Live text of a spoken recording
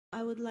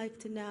I would like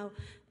to now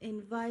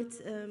invite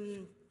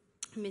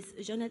Ms.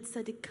 Janette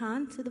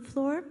Sadik-Khan to the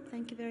floor.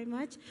 Thank you very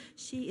much.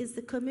 She is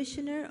the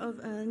Commissioner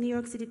of New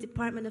York City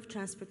Department of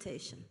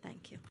Transportation.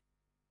 Thank you.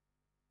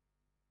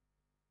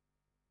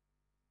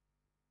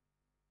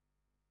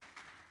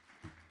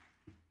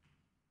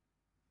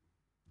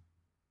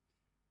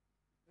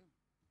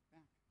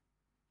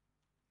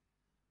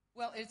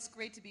 Well, it's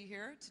great to be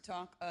here to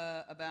talk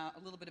about a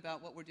little bit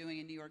about what we're doing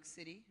in New York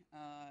City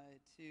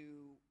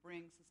to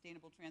bring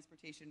sustainable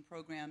transportation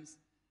programs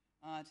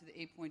to the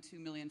 8.2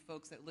 million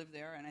folks that live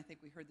there. And I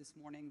think we heard this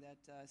morning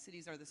that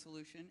cities are the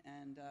solution,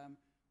 and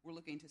we're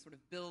looking to sort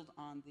of build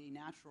on the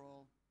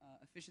natural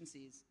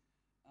efficiencies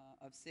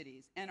of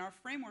cities. And our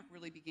framework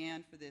really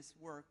began for this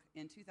work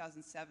in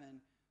 2007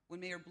 when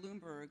Mayor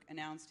Bloomberg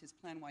announced his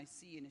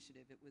PlanYC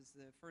initiative. It was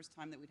the first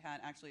time that we'd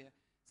had actually a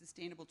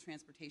sustainable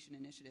transportation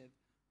initiative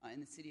in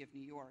the city of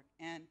New York.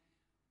 And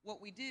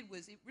what we did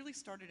was it really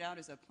started out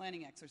as a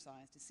planning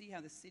exercise to see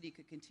how the city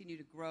could continue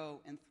to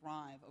grow and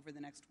thrive over the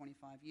next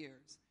 25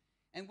 years.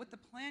 And what the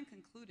plan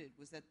concluded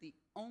was that the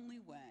only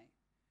way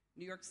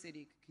New York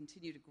City could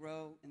continue to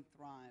grow and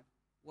thrive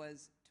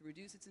was to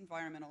reduce its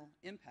environmental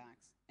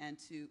impacts and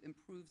to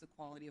improve the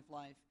quality of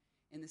life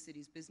in the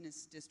city's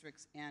business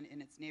districts and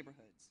in its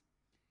neighborhoods.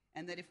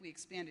 And that if we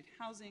expanded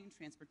housing,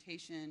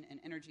 transportation, and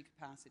energy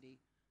capacity,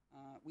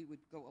 we would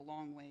go a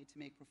long way to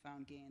make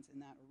profound gains in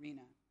that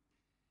arena.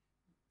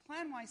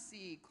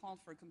 PlanYC called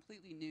for a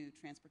completely new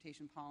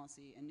transportation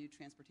policy and new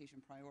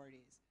transportation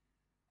priorities.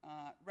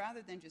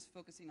 Rather than just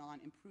focusing on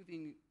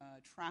improving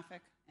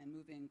traffic and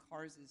moving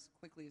cars as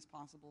quickly as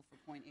possible from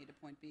point A to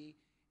point B,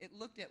 it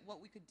looked at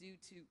what we could do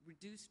to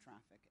reduce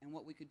traffic and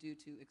what we could do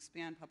to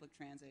expand public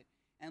transit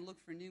and look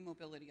for new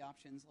mobility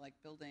options like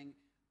building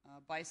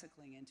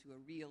bicycling into a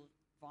real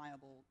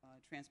viable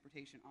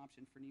transportation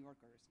option for New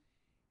Yorkers.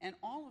 And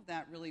all of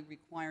that really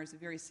requires a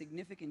very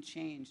significant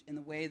change in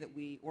the way that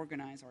we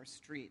organize our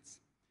streets.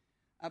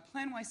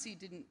 PlanYC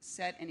didn't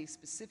set any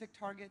specific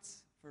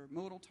targets for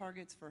modal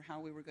targets for how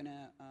we were going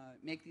to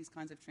make these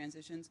kinds of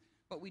transitions,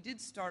 but we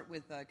did start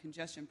with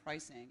congestion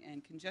pricing.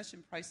 And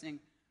congestion pricing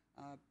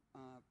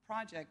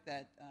project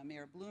that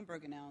Mayor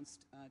Bloomberg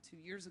announced 2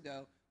 years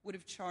ago would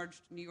have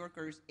charged New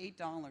Yorkers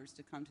 $8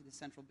 to come to the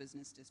Central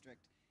Business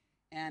District.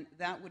 And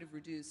that would have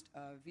reduced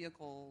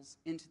vehicles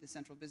into the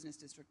Central Business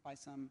District by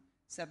some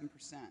 7%.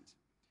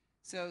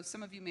 So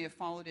some of you may have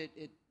followed it.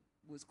 It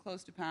was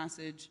close to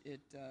passage. It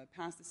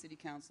passed the City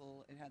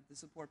Council. It had the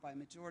support by a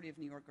majority of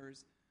New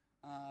Yorkers,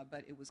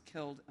 but it was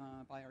killed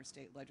by our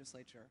state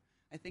legislature.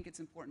 I think it's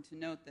important to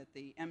note that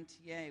the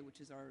MTA, which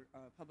is our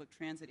public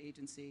transit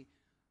agency,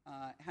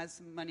 has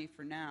some money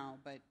for now,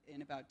 but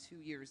in about 2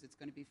 years it's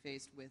going to be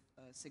faced with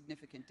a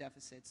significant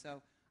deficit.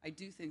 So I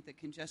do think that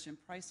congestion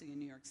pricing in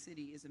New York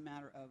City is a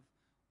matter of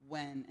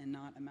when and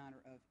not a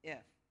matter of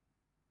if.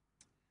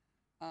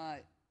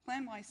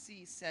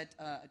 PlanYC set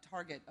a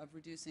target of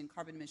reducing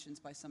carbon emissions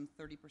by some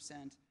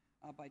 30%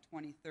 by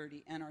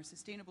 2030, and our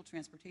sustainable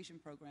transportation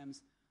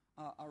programs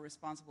are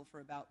responsible for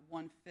about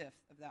 1/5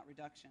 of that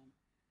reduction.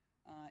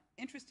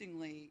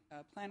 Interestingly,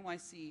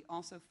 PlanYC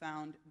also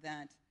found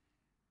that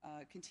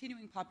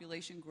continuing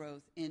population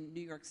growth in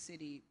New York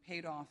City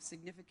paid off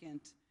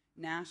significant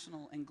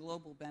national and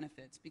global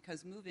benefits,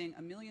 because moving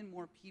 1 million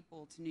more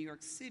people to New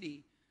York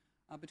City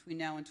between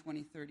now and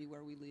 2030,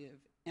 where we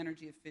live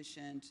energy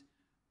efficient,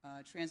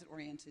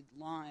 transit-oriented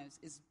lives,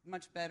 is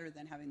much better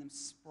than having them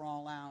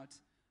sprawl out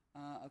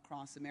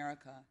across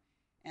America.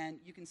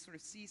 And you can sort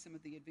of see some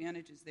of the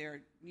advantages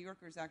there. New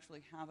Yorkers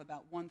actually have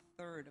about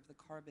 1/3 of the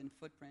carbon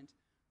footprint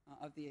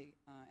of the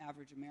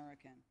average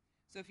American.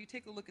 So if you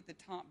take a look at the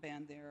top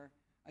band there,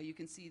 you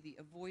can see the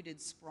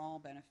avoided sprawl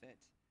benefit.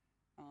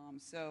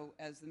 So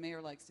as the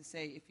mayor likes to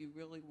say, if you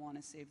really want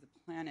to save the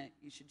planet,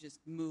 you should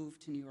just move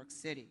to New York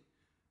City,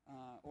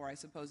 or I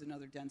suppose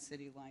another dense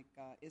city like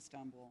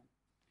Istanbul.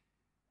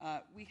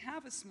 We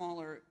have a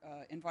smaller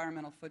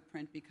environmental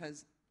footprint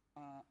because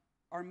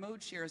our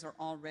mode shares are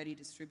already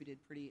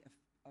distributed pretty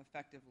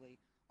effectively.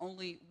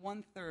 Only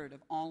 1/3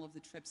 of all of the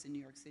trips in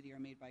New York City are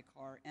made by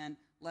car, and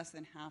less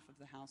than half of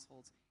the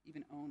households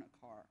even own a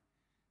car.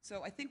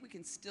 So I think we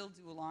can still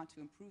do a lot to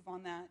improve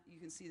on that. You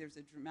can see there's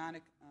a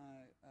dramatic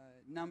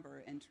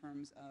number in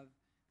terms of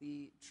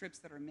the trips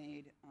that are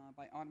made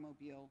by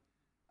automobile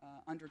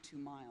under 2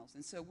 miles.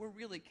 And so we're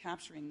really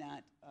capturing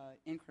that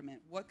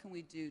increment. What can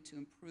we do to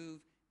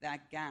improve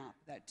that gap,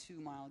 that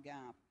 2-mile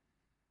gap?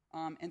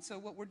 And so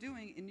what we're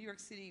doing in New York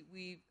City,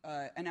 we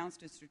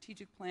announced a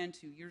strategic plan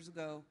 2 years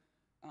ago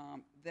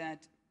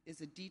that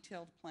is a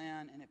detailed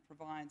plan, and it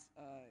provides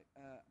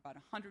about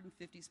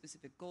 150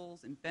 specific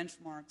goals and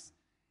benchmarks.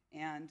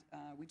 And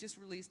we just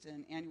released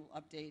an annual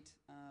update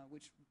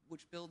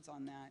which builds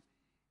on that.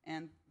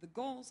 And the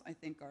goals, I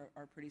think,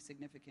 are pretty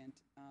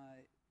significant.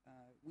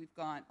 We've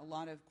got a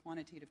lot of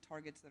quantitative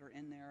targets that are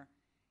in there,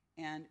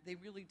 and they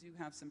really do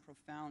have some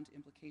profound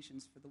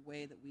implications for the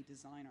way that we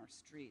design our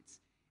streets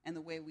and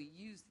the way we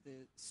use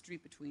the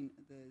street between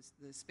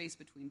the space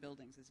between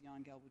buildings, as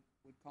Jan Gehl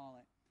would call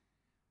it.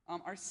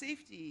 Our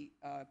safety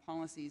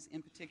policies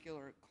in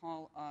particular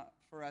call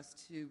for us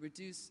to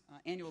reduce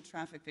annual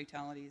traffic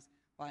fatalities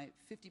by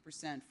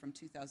 50% from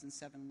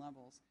 2007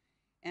 levels.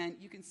 And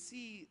you can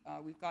see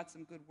we've got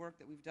some good work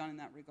that we've done in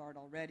that regard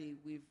already.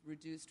 We've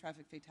reduced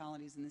traffic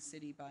fatalities in the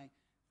city by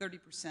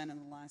 30% in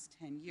the last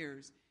 10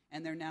 years,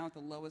 and they're now at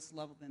the lowest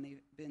level than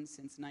they've been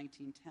since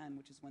 1910,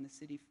 which is when the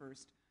city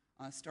first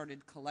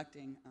started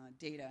collecting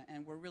data.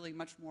 And we're really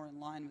much more in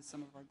line with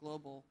some of our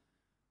global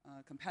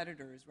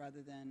competitors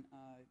rather than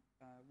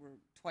we're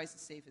twice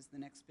as safe as the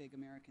next big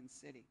American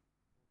city.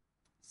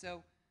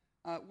 So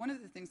one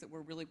of the things that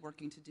we're really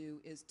working to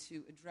do is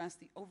to address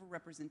the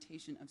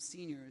overrepresentation of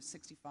seniors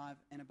 65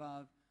 and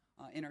above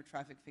in our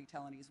traffic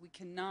fatalities. We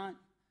cannot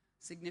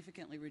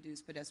significantly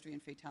reduce pedestrian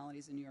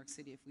fatalities in New York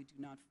City if we do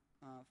not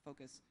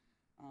focus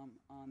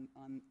on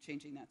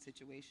changing that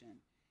situation.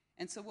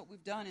 And so what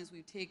we've done is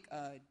we take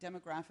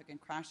demographic and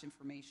crash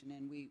information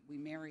and we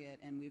marry it,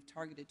 and we've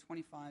targeted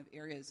 25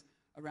 areas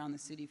around the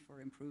city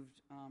for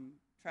improved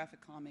traffic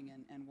calming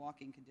and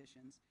walking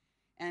conditions.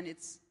 And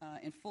it's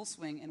in full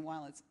swing, and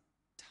while it's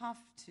tough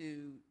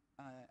to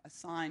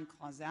assign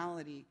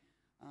causality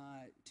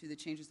to the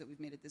changes that we've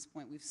made at this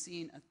point, we've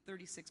seen a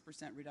 36%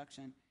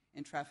 reduction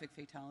in traffic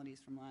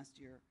fatalities from last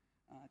year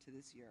to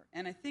this year.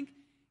 And I think,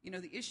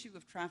 the issue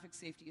of traffic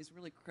safety is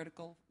really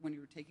critical when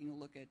you're taking a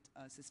look at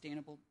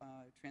sustainable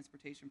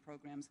transportation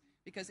programs,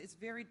 because it's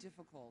very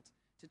difficult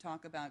to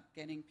talk about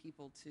getting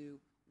people to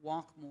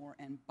walk more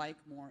and bike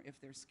more if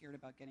they're scared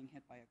about getting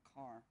hit by a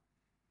car.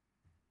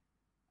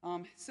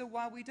 So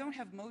while we don't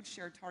have mode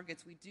share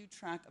targets, we do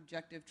track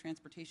objective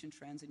transportation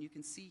trends, and you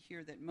can see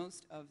here that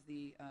most of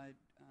the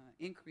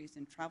increase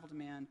in travel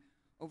demand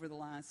over the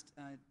last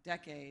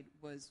decade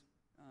was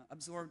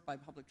absorbed by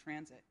public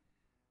transit.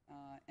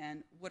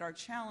 And what our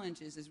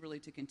challenge is really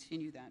to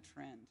continue that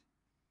trend.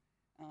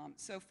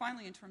 So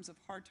finally, in terms of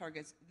hard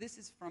targets, this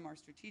is from our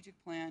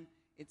strategic plan.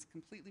 It's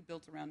completely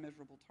built around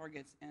measurable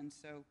targets, and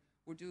so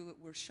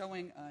we're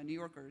showing New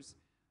Yorkers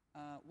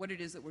what it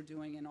is that we're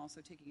doing and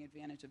also taking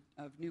advantage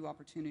of new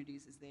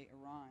opportunities as they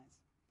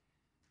arise.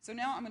 So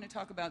now I'm going to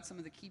talk about some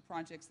of the key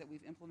projects that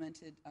we've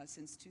implemented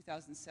since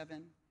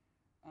 2007.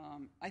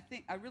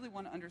 I really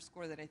want to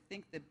underscore that I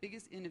think the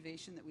biggest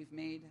innovation that we've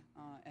made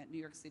at New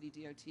York City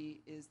DOT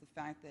is the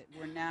fact that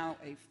we're now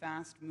a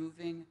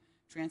fast-moving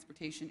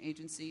transportation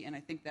agency, and I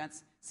think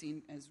that's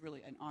seen as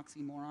really an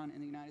oxymoron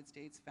in the United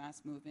States,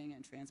 fast-moving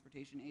and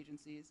transportation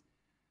agencies.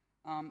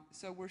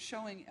 So we're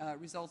showing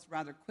results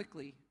rather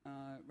quickly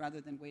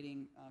rather than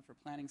waiting for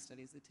planning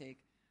studies that take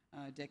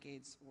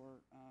decades or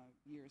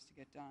years to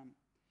get done.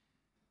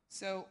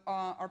 So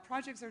our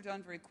projects are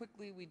done very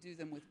quickly. We do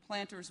them with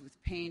planters,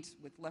 with paint,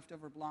 with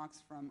leftover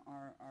blocks from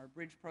our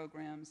bridge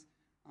programs.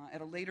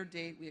 At a later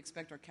date, we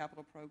expect our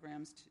capital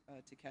programs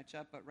to catch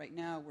up, but right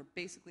now we're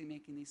basically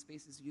making these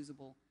spaces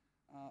usable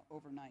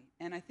overnight.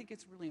 And I think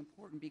it's really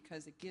important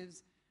because it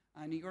gives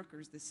New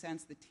Yorkers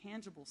the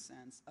tangible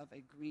sense of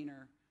a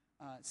greener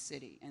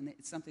city, and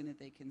it's something that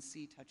they can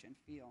see, touch, and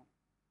feel.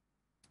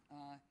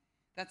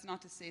 That's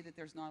not to say that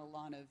there's not a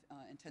lot of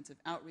intensive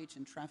outreach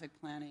and traffic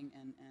planning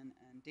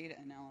and data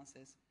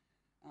analysis,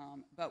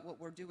 but what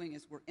we're doing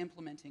is we're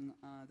implementing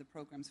the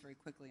programs very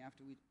quickly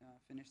after we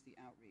finish the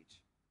outreach.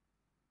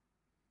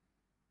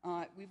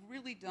 We've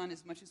really done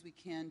as much as we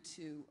can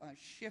to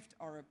shift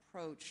our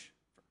approach,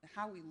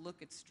 how we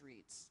look at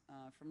streets,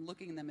 from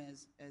looking at them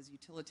as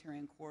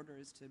utilitarian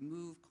corridors to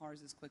move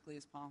cars as quickly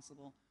as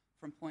possible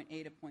from point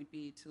A to point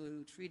B,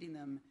 to treating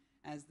them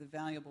as the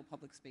valuable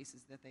public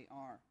spaces that they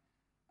are,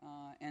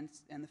 and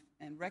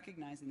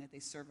recognizing that they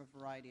serve a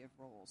variety of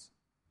roles.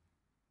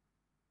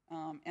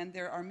 And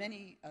there are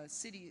many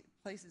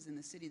places in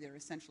the city that are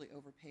essentially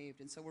overpaved,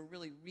 and so we're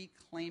really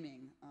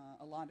reclaiming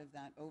a lot of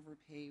that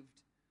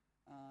overpaved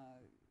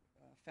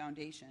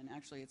foundation.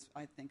 Actually,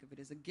 I think of it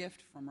as a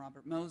gift from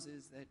Robert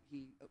Moses that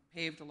he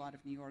paved a lot of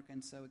New York,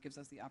 and so it gives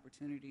us the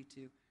opportunity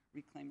to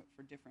reclaim it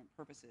for different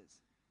purposes.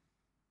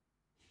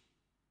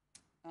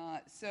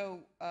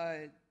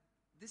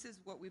 This is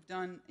what we've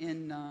done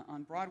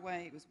on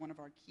Broadway. It was one of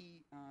our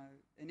key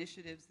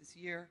initiatives this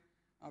year,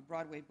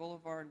 Broadway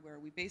Boulevard, where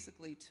we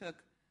basically took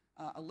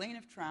a lane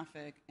of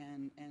traffic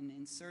and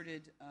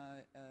inserted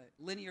a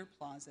linear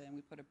plaza, and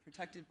we put a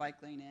protected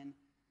bike lane in.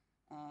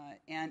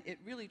 And it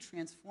really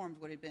transformed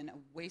what had been a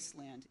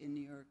wasteland in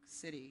New York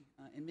City,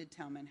 in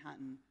Midtown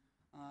Manhattan,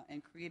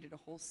 and created a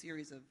whole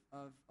series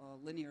of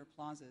linear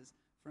plazas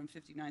from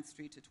 59th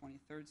Street to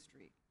 23rd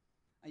Street.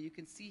 You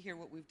can see here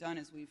what we've done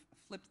is we've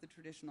flipped the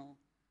traditional,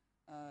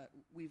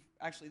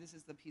 this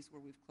is the piece where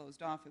we've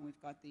closed off, and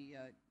we've got the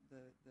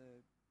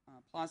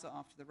plaza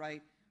off to the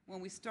right. When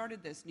we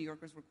started this, New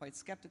Yorkers were quite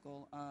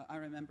skeptical. I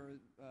remember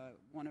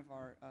one of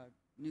our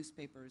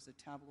newspapers, a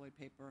tabloid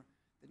paper,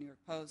 the New York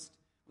Post,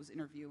 was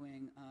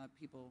interviewing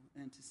people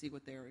and to see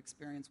what their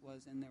experience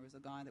was, and there was a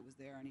guy that was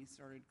there, and he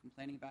started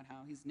complaining about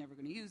how he's never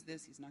going to use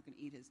this, he's not going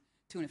to eat his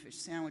tuna fish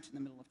sandwich in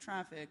the middle of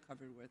traffic,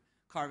 covered with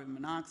carbon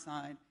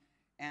monoxide,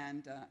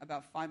 and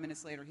about 5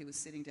 minutes later, he was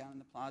sitting down in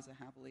the plaza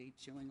happily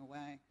chewing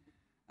away.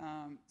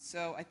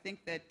 So I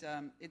think that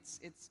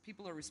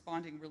people are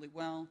responding really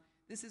well.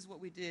 This is what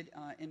we did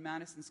in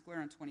Madison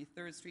Square on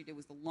 23rd Street. It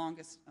was the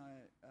longest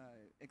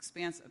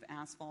expanse of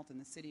asphalt in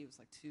the city. It was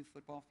like 2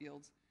 football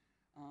fields.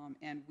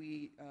 And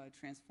we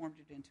transformed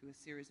it into a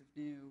series of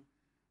new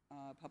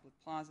public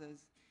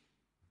plazas.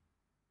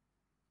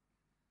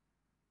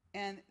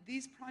 And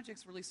these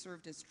projects really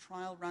served as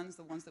trial runs,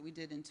 the ones that we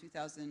did in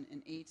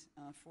 2008,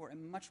 for a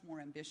much more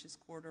ambitious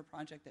corridor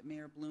project that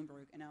Mayor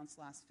Bloomberg announced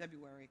last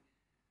February.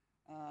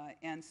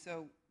 And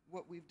so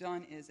what we've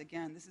done is,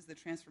 again, this is the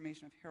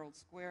transformation of Herald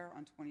Square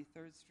on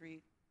 23rd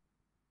Street.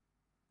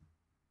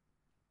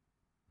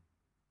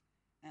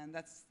 And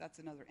that's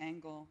another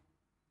angle.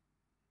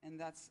 And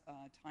that's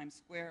Times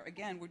Square.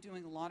 Again, we're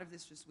doing a lot of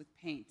this just with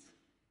paint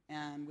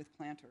and with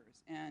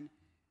planters. And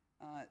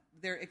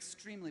they're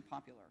extremely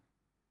popular.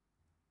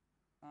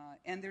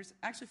 And there's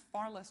actually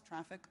far less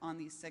traffic on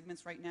these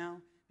segments right now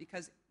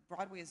because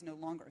Broadway is no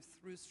longer a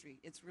through street.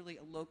 It's really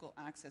a local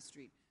access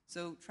street.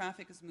 So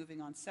traffic is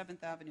moving on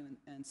 7th Avenue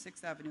and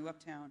 6th Avenue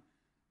uptown,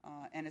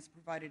 and it's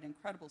provided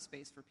incredible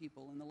space for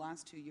people. In the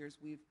last 2 years,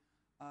 we've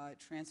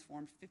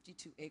transformed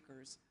 52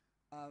 acres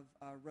of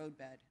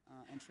roadbed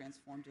and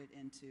transformed it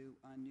into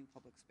a new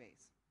public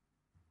space.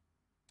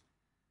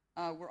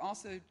 We're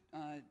also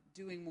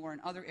doing more in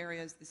other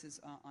areas. This is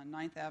on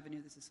 9th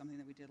Avenue. This is something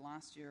that we did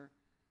last year.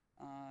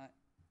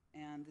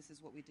 And this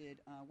is what we did,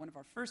 one of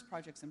our first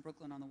projects in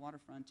Brooklyn on the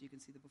waterfront. You can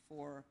see the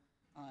before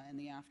and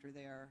the after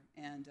there.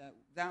 And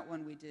that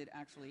one we did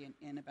actually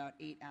in about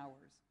 8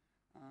 hours.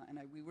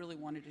 We really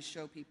wanted to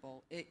show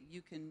people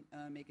you can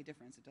make a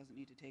difference. It doesn't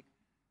need to take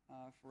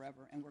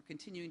forever. And we're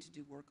continuing to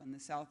do work on the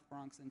South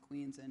Bronx and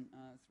Queens and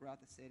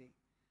throughout the city.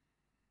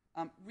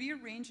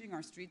 Rearranging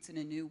our streets in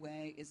a new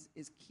way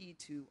is key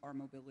to our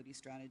mobility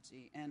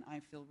strategy. And I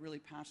feel really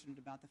passionate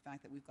about the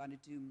fact that we've got to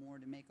do more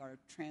to make our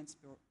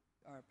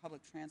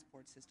public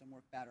transport system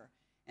work better.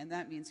 And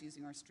that means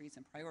using our streets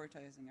and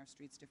prioritizing our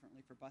streets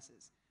differently for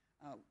buses.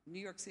 New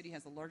York City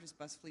has the largest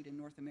bus fleet in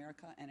North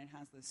America, and it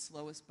has the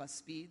slowest bus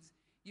speeds.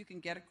 You can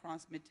get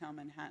across Midtown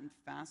Manhattan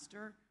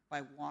faster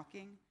by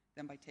walking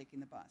than by taking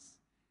the bus.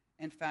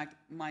 In fact,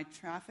 my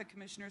traffic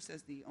commissioner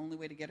says the only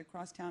way to get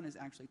across town is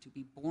actually to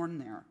be born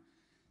there.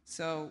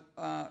 So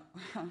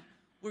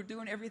we're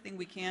doing everything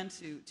we can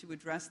to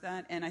address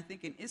that. And I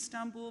think in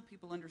Istanbul,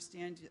 people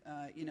understand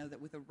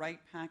that with the right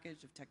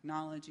package of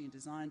technology and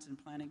designs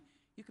and planning,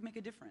 you can make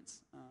a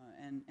difference.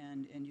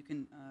 And you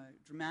can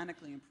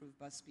dramatically improve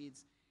bus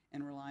speeds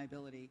and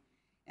reliability.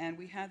 And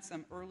we had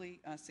some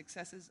early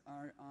successes.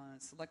 Our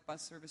select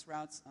bus service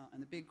routes on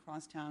the big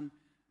crosstown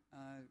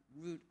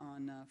route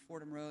on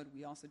Fordham Road.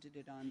 We also did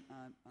it on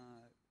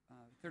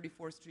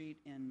 34th Street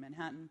in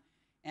Manhattan.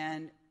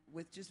 And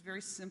with just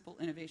very simple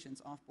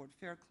innovations, off-board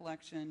fare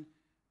collection,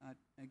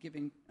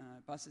 giving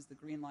buses the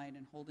green light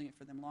and holding it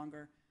for them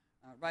longer.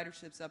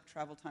 Ridership's up,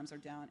 travel times are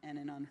down, and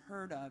an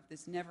unheard of,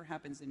 this never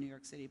happens in New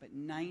York City, but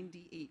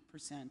 98%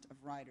 of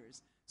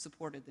riders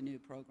supported the new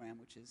program,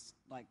 which is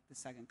like the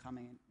second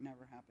coming. It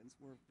never happens.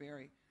 We're a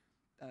very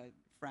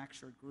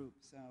fractured group.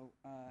 So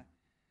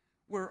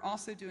we're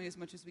also doing as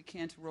much as we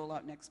can to roll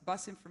out next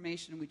bus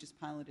information. We just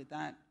piloted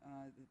that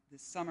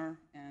this summer,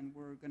 and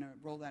we're going to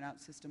roll that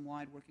out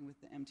system-wide, working with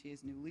the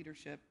MTA's new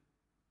leadership.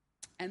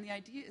 And the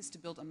idea is to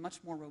build a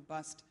much more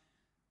robust,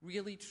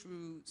 really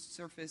true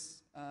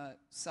surface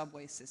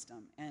subway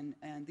system.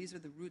 And these are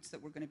the routes that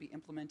we're going to be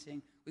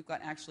implementing. We've got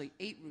actually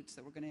 8 routes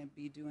that we're going to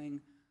be doing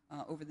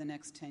over the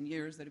next 10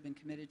 years that have been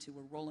committed to.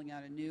 We're rolling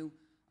out a new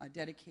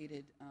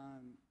dedicated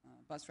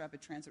bus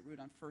rapid transit route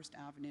on 1st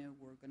Avenue.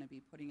 We're going to be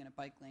putting in a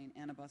bike lane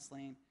and a bus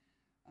lane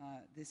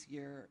this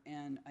year.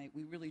 And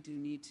we really do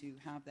need to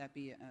have that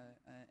be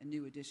a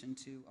new addition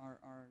to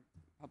our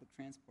public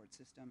transport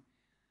system.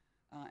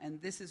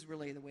 And this is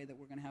really the way that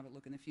we're going to have it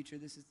look in the future.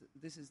 This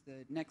is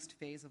the next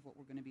phase of what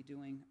we're going to be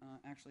doing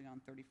actually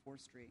on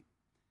 34th Street.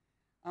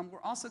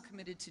 We're also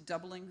committed to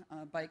doubling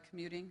bike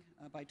commuting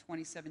by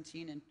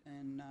 2017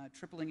 and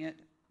tripling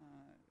it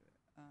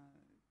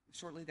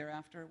shortly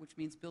thereafter, which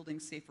means building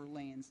safer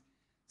lanes.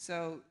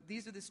 So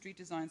these are the street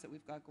designs that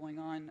we've got going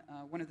on.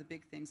 One of the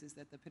big things is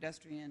that the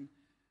pedestrian,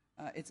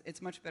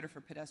 it's much better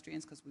for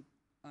pedestrians because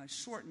we've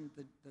shortened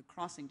the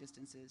crossing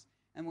distances.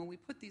 And when we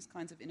put these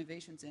kinds of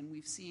innovations in,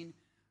 we've seen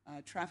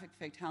traffic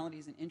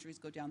fatalities and injuries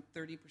go down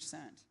 30%.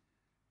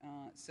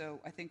 So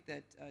I think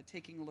that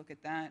taking a look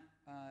at that,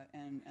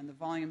 and the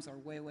volumes are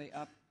way, way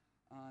up.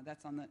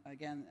 That's on,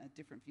 again, a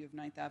different view of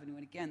 9th Avenue.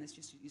 And again, this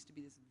just used to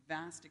be this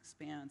vast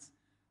expanse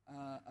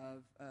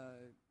of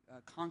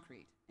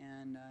concrete.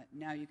 And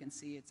now you can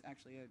see it's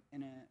actually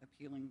in an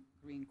appealing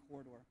green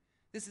corridor.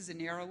 This is a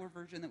narrower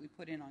version that we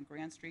put in on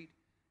Grand Street.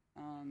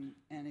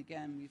 And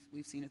again,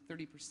 we've seen a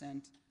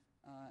 30%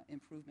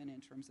 improvement in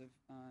terms of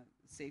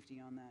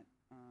safety on that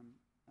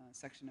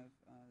section of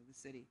the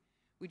city.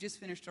 We just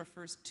finished our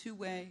first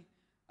 2-way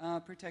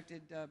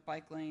protected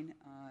bike lane.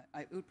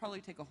 It would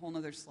probably take a whole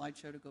other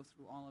slideshow to go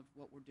through all of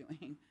what we're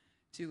doing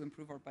to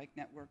improve our bike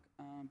network.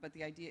 But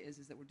the idea is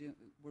that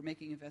we're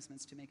making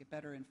investments to make it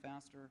better and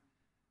faster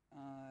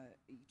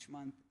each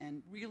month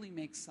and really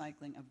make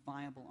cycling a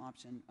viable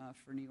option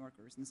for New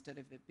Yorkers instead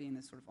of it being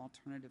this sort of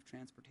alternative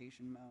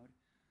transportation mode.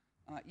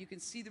 You can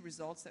see the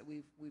results that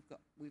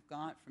we've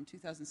got from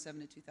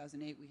 2007 to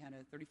 2008. We had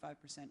a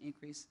 35%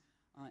 increase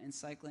in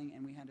cycling,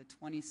 and we had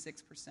a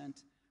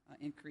 26%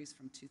 increase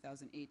from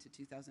 2008 to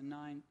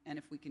 2009. And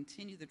if we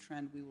continue the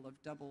trend, we will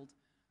have doubled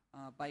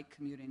bike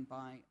commuting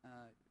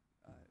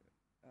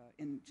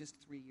in just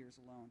 3 years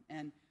alone.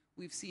 And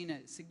we've seen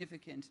a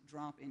significant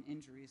drop in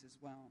injuries as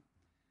well.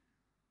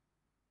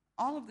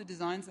 All of the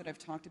designs that I've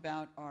talked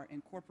about are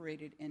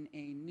incorporated in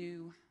a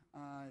new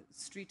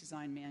street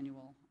design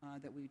manual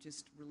that we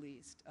just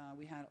released.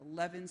 We had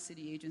 11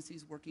 city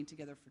agencies working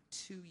together for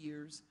 2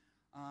 years,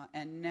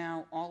 and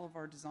now all of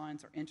our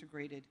designs are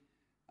integrated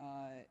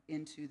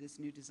into this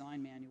new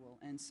design manual.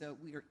 And so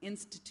we are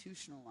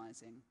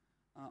institutionalizing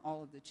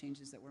all of the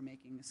changes that we're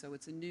making. So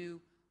it's a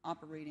new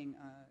operating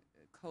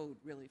code,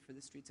 really, for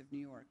the streets of New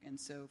York. And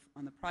so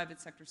on the private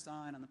sector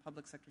side, on the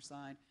public sector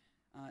side,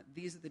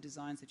 these are the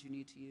designs that you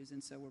need to use.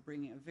 And so we're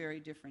bringing a very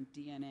different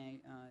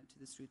DNA to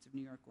the streets of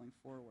New York going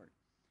forward.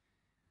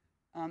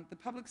 The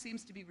public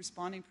seems to be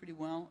responding pretty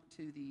well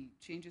to the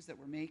changes that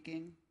we're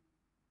making.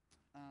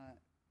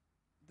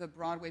 The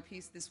Broadway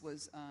piece, this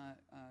was,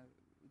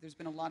 there's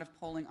been a lot of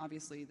polling.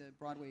 Obviously, the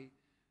Broadway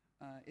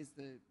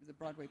the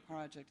Broadway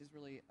project is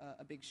really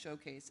a big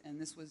showcase, and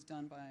this was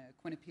done by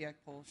a Quinnipiac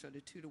poll, showed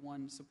a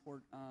 2-to-1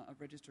 support of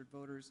registered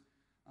voters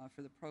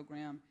for the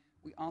program.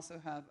 We also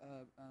have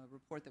a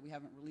report that we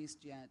haven't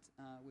released yet,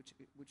 which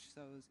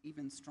shows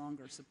even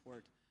stronger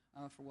support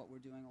for what we're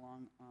doing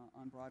along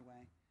on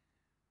Broadway.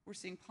 We're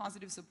seeing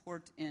positive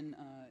support in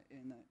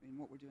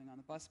what we're doing on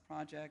the bus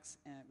projects.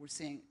 We're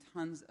seeing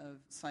tons of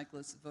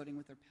cyclists voting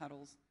with their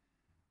pedals.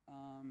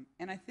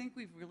 And I think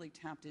we've really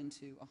tapped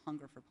into a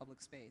hunger for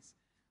public space.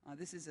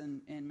 This is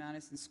in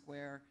Madison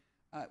Square.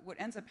 What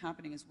ends up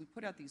happening is we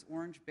put out these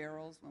orange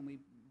barrels when we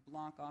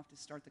block off to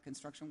start the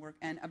construction work,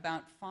 and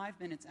about 5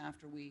 minutes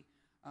after we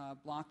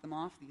block them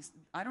off,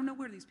 I don't know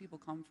where these people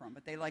come from,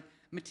 but they like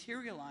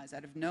materialize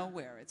out of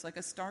nowhere. It's like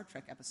a Star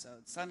Trek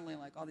episode. Suddenly,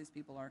 like, all these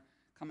people are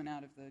coming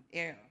out of the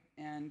air.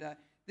 And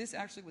this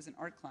actually was an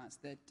art class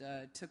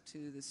that took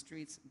to the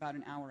streets about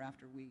an hour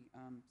after we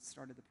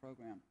started the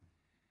program.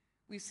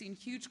 We've seen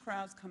huge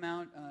crowds come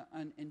out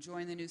and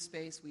enjoying the new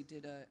space. We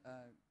did a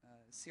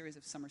series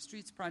of Summer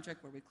Streets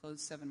project where we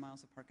closed 7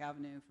 miles of Park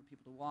Avenue for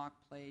people to walk,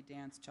 play,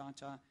 dance,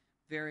 cha-cha.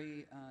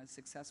 Very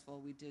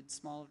successful. We did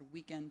smaller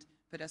weekend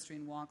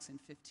pedestrian walks in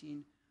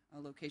 15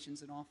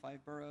 locations in all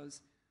 5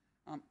 boroughs.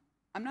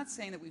 I'm not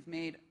saying that we've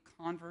made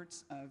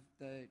converts of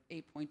the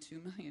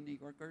 8.2 million New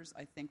Yorkers.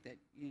 I think that,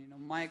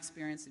 my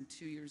experience in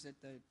 2 years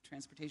at the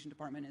Transportation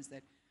Department is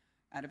that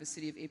out of a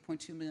city of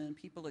 8.2 million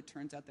people, it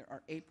turns out there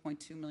are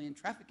 8.2 million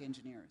traffic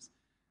engineers,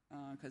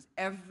 because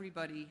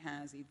everybody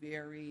has a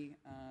very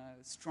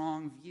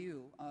strong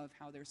view of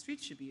how their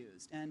streets should be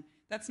used. And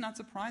that's not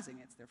surprising.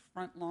 It's their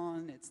front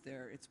lawn. It's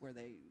where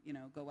they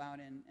go out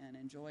and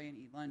enjoy and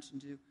eat lunch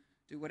and do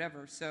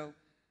whatever. So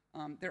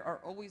there are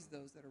always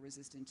those that are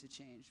resistant to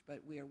change, but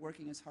we are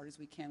working as hard as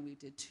we can. We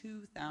did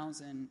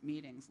 2,000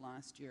 meetings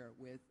last year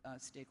with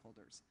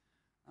stakeholders.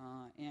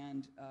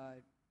 And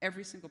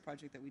every single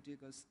project that we do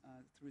goes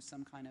through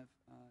some kind of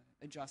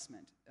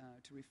adjustment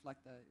to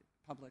reflect the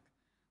public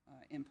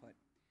input.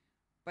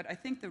 But I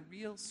think the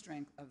real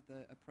strength of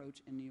the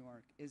approach in New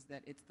York is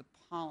that it's the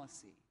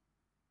policy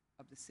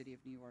of the city of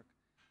New York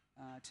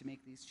to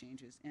make these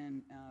changes.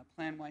 And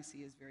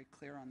PlanYC is very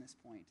clear on this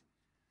point.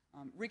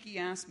 Ricky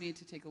asked me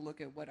to take a look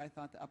at what I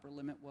thought the upper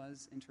limit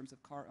was in terms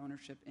of car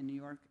ownership in New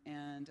York.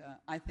 And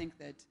I think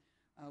that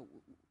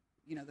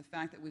the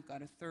fact that we've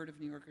got a third of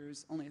New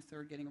Yorkers, only a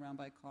third getting around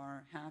by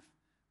car, half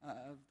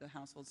of the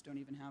households don't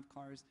even have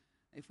cars.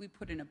 If we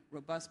put in a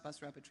robust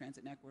bus rapid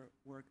transit network,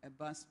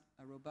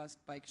 a robust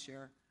bike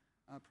share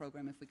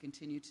program, if we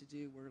continue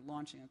to we're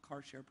launching a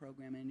car share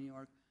program in New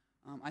York,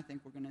 I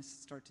think we're going to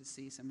start to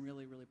see some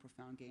really, really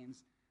profound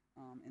gains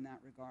in that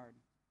regard.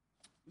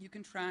 You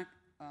can track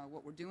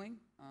what we're doing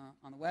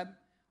on the web.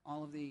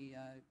 All of the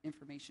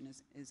information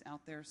is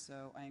out there,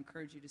 so I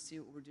encourage you to see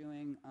what we're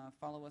doing.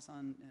 Follow us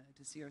on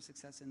to see our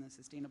success in the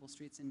Sustainable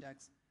Streets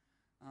Index,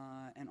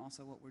 and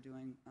also what we're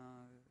doing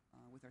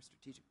with our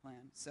strategic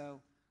plan. So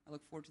I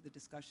look forward to the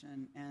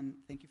discussion, and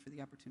thank you for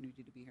the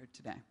opportunity to be here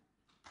today.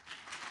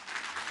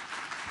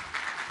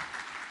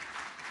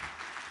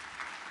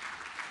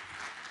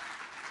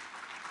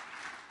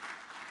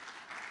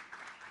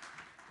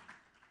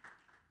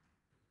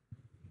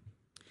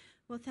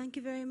 Well, thank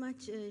you very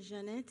much,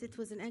 Janette. It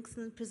was an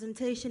excellent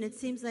presentation. It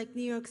seems like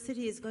New York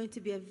City is going to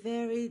be a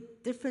very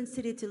different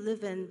city to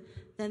live in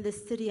than the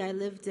city I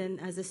lived in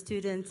as a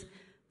student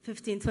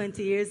 15,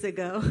 20 years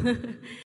ago.